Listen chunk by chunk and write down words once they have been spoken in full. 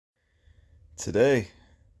Today,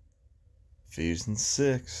 Ephesians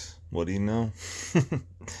 6. What do you know?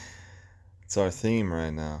 It's our theme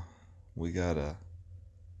right now. We're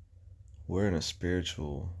in a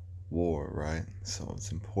spiritual war, right? So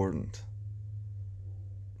it's important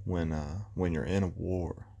when you're in a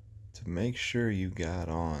war to make sure you got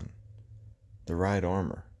on the right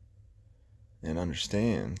armor and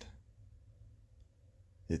understand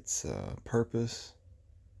its purpose.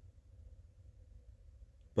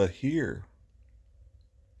 But here,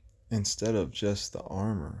 instead of just the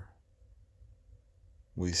armor,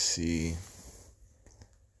 we see,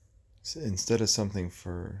 instead of something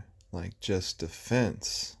for like just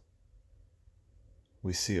defense,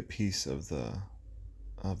 we see a piece of the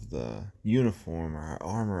uniform or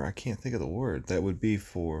armor. I can't think of the word that would be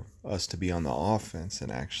for us to be on the offense and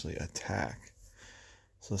actually attack.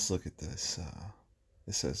 So let's look at this.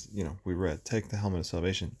 It says, we read, take the helmet of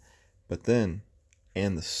salvation, but then,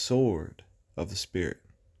 and the sword of the Spirit,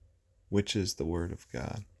 which is the word of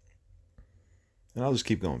God. And I'll just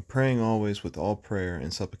keep going. Praying always with all prayer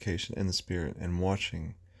and supplication in the Spirit, and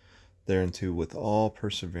watching thereunto with all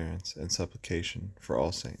perseverance and supplication for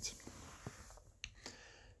all saints.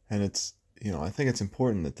 And it's, I think it's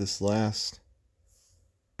important that this last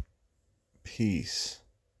piece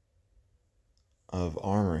of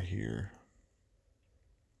armor here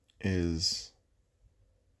is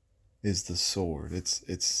the sword.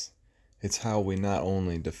 It's how we not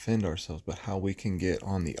only defend ourselves, but how we can get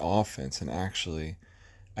on the offense and actually,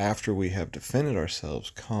 after we have defended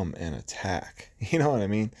ourselves, come and attack. You know what I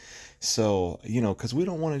mean? So, because we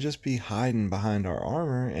don't want to just be hiding behind our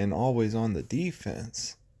armor and always on the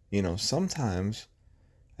defense. Sometimes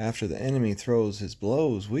after the enemy throws his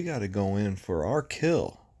blows, we got to go in for our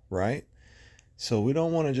kill, right? So we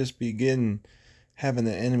don't want to just be having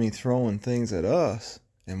the enemy throwing things at us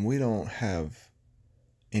and we don't have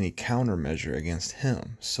any countermeasure against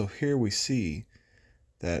him. So here we see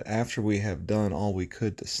that after we have done all we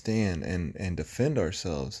could to stand and defend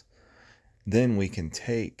ourselves, then we can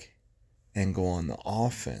take and go on the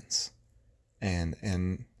offense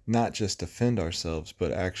and not just defend ourselves,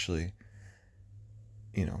 but actually,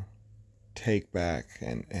 take back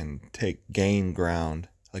and gain ground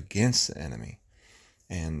against the enemy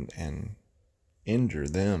and injure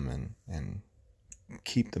them and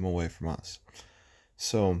keep them away from us.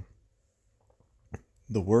 So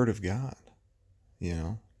the word of God,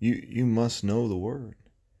 you must know the word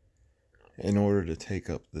in order to take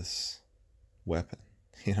up this weapon.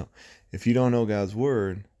 If you don't know God's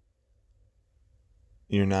word,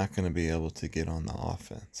 you're not going to be able to get on the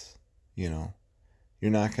offense. You're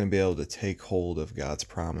not going to be able to take hold of God's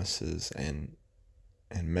promises and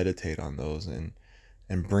meditate on those and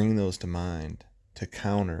bring those to mind to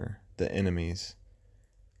counter the enemy's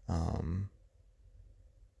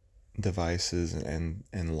devices and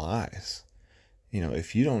lies.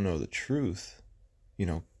 If you don't know the truth,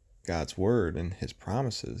 God's word and his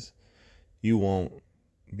promises, you won't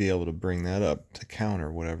be able to bring that up to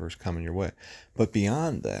counter whatever's coming your way. But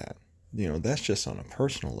beyond that, that's just on a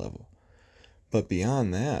personal level. But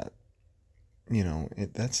beyond that,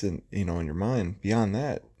 that's in your mind. Beyond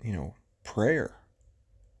that, prayer.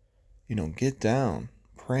 Get down,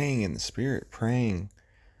 praying in the Spirit, praying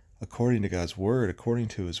according to God's word, according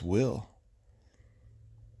to his will,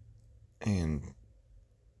 and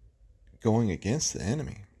going against the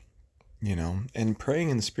enemy, and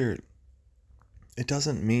praying in the Spirit. It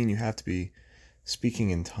doesn't mean you have to be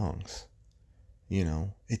speaking in tongues.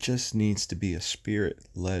 It just needs to be a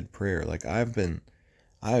Spirit-led prayer. Like I've been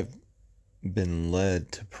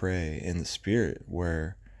led to pray in the Spirit,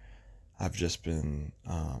 where I've just been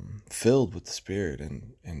filled with the Spirit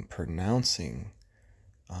and pronouncing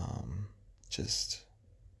just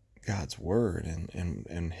God's word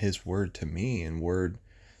and his word to me, and word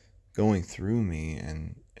going through me.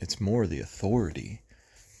 And it's more the authority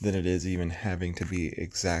than it is even having to be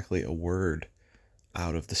exactly a word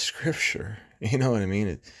out of the scripture. You know what I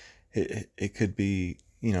mean? It could be,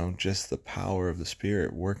 just the power of the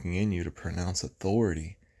Spirit working in you to pronounce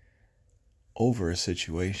authority over a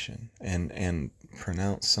situation and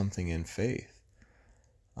pronounce something in faith.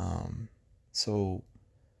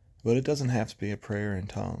 But it doesn't have to be a prayer in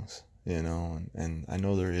tongues, and I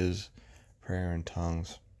know there is prayer in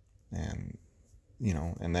tongues, and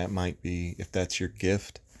that might be, if that's your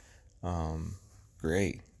gift,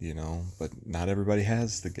 great, but not everybody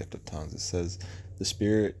has the gift of tongues. It says the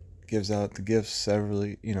Spirit gives out the gifts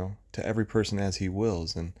severally, to every person as he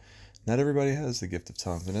wills, and not everybody has the gift of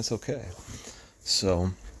tongues, and it's okay.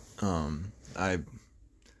 So, I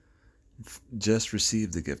just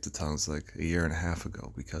received the gift of tongues like a year and a half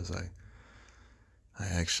ago, because I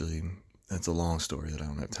actually That's a long story that I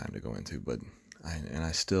don't have time to go into, but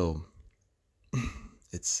I still,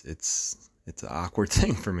 it's an awkward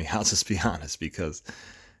thing for me. I'll just be honest, because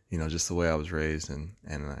just the way I was raised,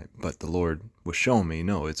 but the Lord was showing me,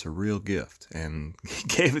 no, it's a real gift, and He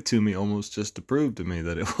gave it to me almost just to prove to me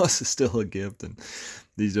that it was still a gift, and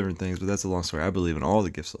these different things. But that's a long story. I believe in all the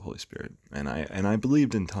gifts of the Holy Spirit, and I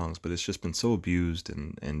believed in tongues, but it's just been so abused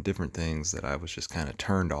and different things that I was just kind of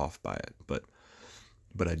turned off by it. But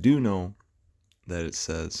I do know that it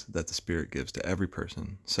says that the Spirit gives to every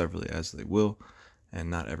person severally as they will, and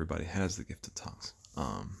not everybody has the gift of tongues.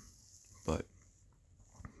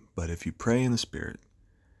 But if you pray in the Spirit,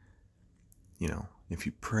 if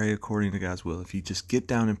you pray according to God's will, if you just get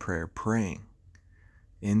down in prayer, praying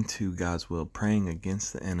into God's will, praying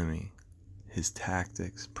against the enemy, his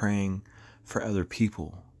tactics, praying for other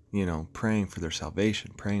people, praying for their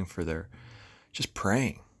salvation, just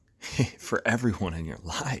praying for everyone in your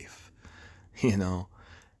life, and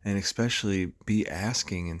especially be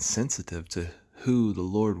asking and sensitive to who the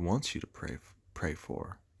Lord wants you to pray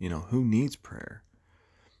for, who needs prayer.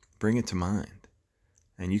 Bring it to mind,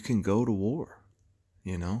 and you can go to war,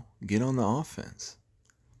 get on the offense.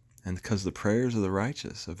 And because the prayers of the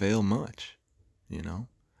righteous avail much,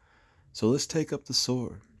 So let's take up the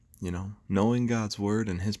sword, knowing God's word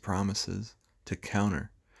and His promises to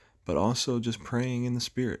counter, but also just praying in the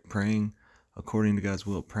Spirit, praying according to God's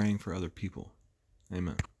will, praying for other people.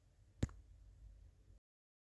 Amen.